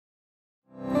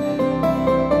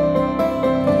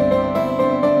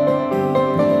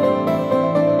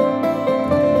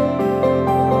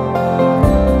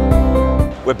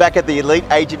We're back at the Elite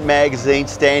Agent Magazine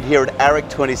stand here at Arec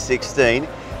 2016,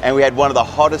 and we had one of the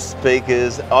hottest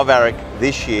speakers of Arec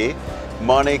this year,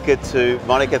 Monika Tu.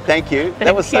 Monika, thank you.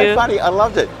 That was so funny. I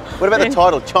loved it. What about the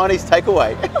title, Chinese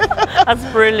Takeaway? That's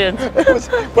brilliant.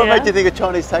 What made you think of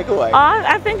Chinese Takeaway?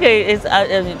 I think it's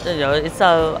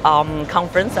a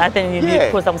conference. I think you need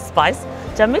to put some spice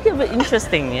to make it a bit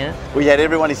interesting. Yeah. We had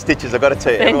everyone in stitches, I've got to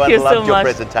tell you. Thank Everyone you loved so your much.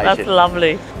 presentation. That's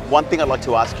lovely. One thing I'd like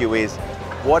to ask you is,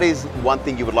 what is one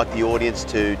thing you would like the audience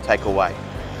to take away?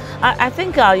 I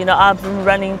think I've been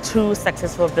running 2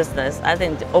 successful business. I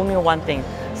think only one thing.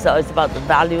 So it's about the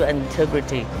value and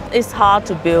integrity. It's hard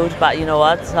to build, but you know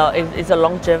what? So it's a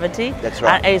longevity. That's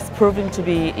right. And it's proving to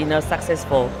be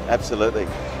successful. Absolutely.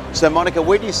 So Monika,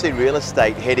 where do you see real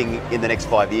estate heading in the next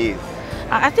 5 years?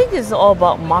 I think it's all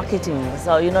about marketing.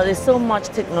 So there's so much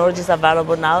technologies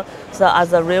available now. So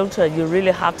as a realtor, you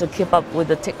really have to keep up with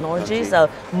the technology. So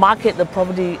market the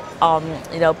property,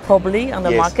 properly on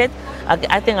the market.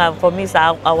 I think for me, so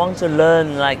I want to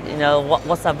learn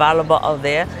what's available out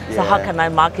there. So how can I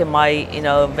market my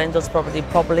vendor's property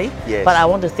properly? Yes. But I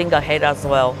want to think ahead as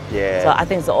well. Yeah. So I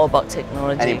think it's all about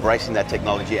technology. And embracing that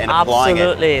technology and applying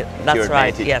it to your That's right.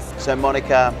 advantage. Yes. So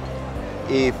Monika,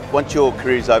 once your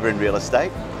career is over in real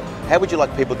estate, how would you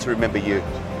like people to remember you?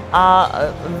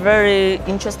 Very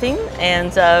interesting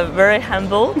and very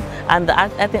humble, and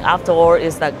I think after all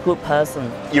is a good person.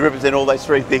 You represent all those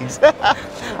 3 things.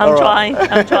 I'm trying.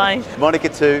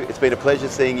 Monika Tu, it's been a pleasure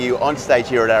seeing you on stage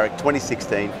here at Arec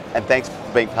 2016, and thanks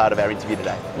for being part of our interview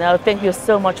today. No, thank you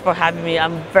so much for having me.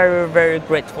 I'm very, very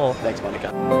grateful. Thanks,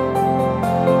 Monika.